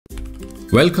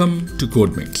Welcome to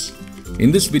CodeMix.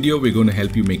 In this video, we're going to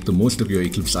help you make the most of your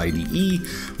Eclipse IDE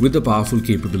with the powerful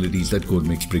capabilities that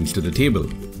CodeMix brings to the table.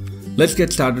 Let's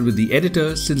get started with the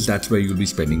editor, since that's where you'll be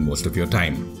spending most of your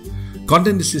time.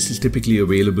 Content Assist is typically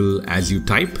available as you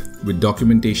type, with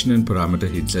documentation and parameter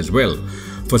hits as well.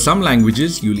 For some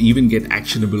languages, you'll even get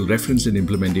actionable reference and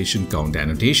implementation count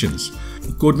annotations.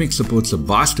 CodeMix supports a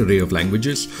vast array of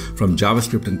languages, from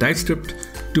JavaScript and TypeScript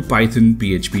to Python,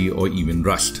 PHP, or even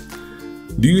Rust.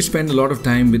 Do you spend a lot of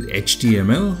time with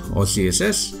HTML or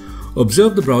CSS?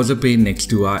 Observe the browser pane next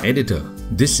to our editor.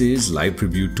 This is Live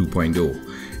Preview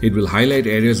 2.0. It will highlight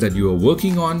areas that you are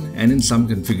working on and in some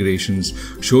configurations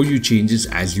show you changes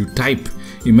as you type,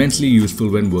 immensely useful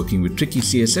when working with tricky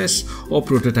CSS or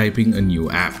prototyping a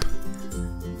new app.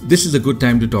 This is a good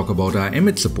time to talk about our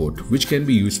Emmet support, which can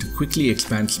be used to quickly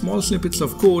expand small snippets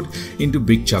of code into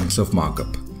big chunks of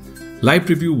markup. Live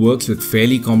Preview works with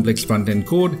fairly complex front-end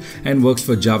code and works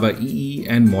for Java EE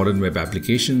and modern web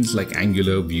applications like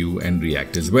Angular, Vue, and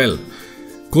React as well.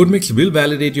 CodeMix will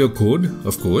validate your code,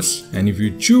 of course, and if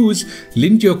you choose,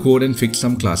 lint your code and fix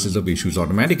some classes of issues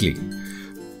automatically.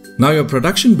 Now, your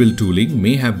production build tooling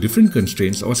may have different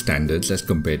constraints or standards as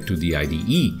compared to the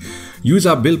IDE. Use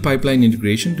our build pipeline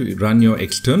integration to run your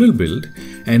external build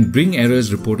and bring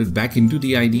errors reported back into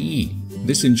the IDE.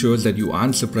 This ensures that you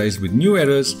aren't surprised with new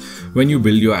errors when you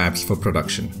build your apps for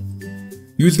production.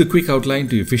 Use the quick outline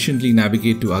to efficiently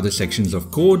navigate to other sections of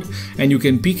code, and you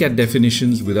can peek at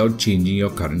definitions without changing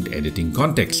your current editing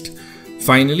context.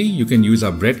 Finally, you can use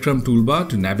our breadcrumb toolbar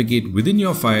to navigate within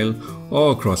your file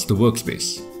or across the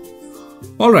workspace.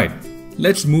 Alright,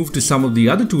 let's move to some of the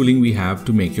other tooling we have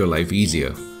to make your life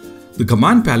easier. The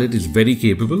command palette is very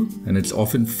capable, and it's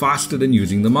often faster than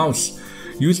using the mouse.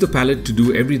 Use the palette to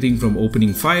do everything from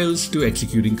opening files to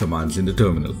executing commands in the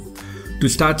terminal. To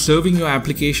start serving your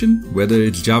application, whether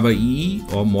it's Java EE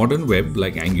or modern web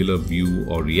like Angular, Vue,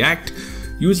 or React,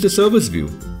 use the servers view.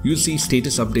 You'll see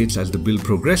status updates as the build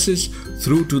progresses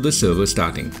through to the server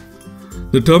starting.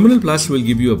 The Terminal Plus will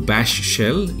give you a bash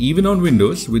shell even on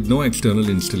Windows with no external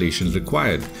installations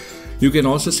required. You can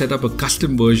also set up a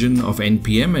custom version of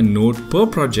NPM and Node per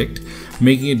project,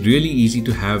 making it really easy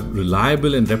to have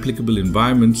reliable and replicable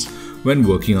environments when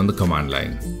working on the command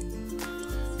line.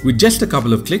 With just a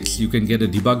couple of clicks, you can get a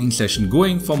debugging session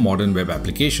going for modern web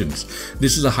applications.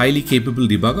 This is a highly capable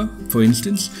debugger. For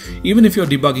instance, even if you're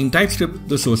debugging TypeScript,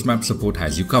 the source map support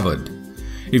has you covered.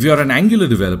 If you're an Angular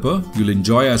developer, you'll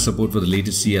enjoy our support for the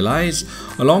latest CLIs,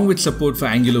 along with support for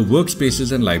Angular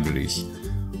workspaces and libraries.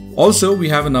 Also, we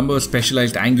have a number of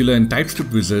specialized Angular and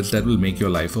TypeScript wizards that will make your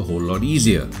life a whole lot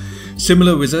easier.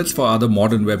 Similar wizards for other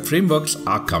modern web frameworks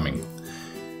are coming.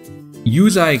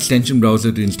 Use our extension browser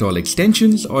to install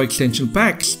extensions or extension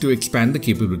packs to expand the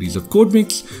capabilities of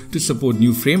CodeMix to support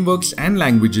new frameworks and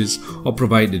languages or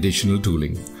provide additional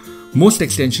tooling. Most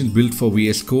extensions built for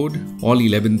VS Code, all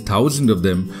 11,000 of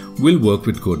them, will work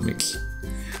with CodeMix.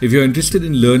 If you're interested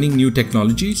in learning new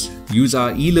technologies, use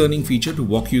our e-learning feature to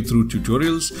walk you through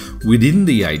tutorials within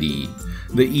the IDE.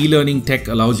 The e-learning tech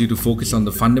allows you to focus on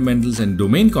the fundamentals and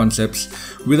domain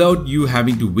concepts without you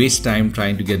having to waste time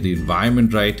trying to get the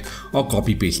environment right or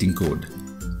copy-pasting code.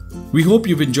 We hope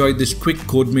you've enjoyed this quick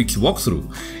CodeMix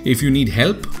walkthrough. If you need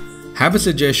help, have a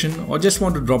suggestion, or just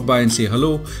want to drop by and say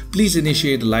hello, please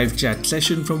initiate a live chat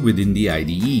session from within the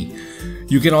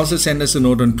IDE. You can also send us a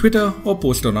note on Twitter or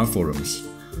post on our forums.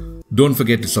 Don't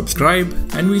forget to subscribe,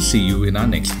 and we'll see you in our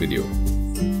next video.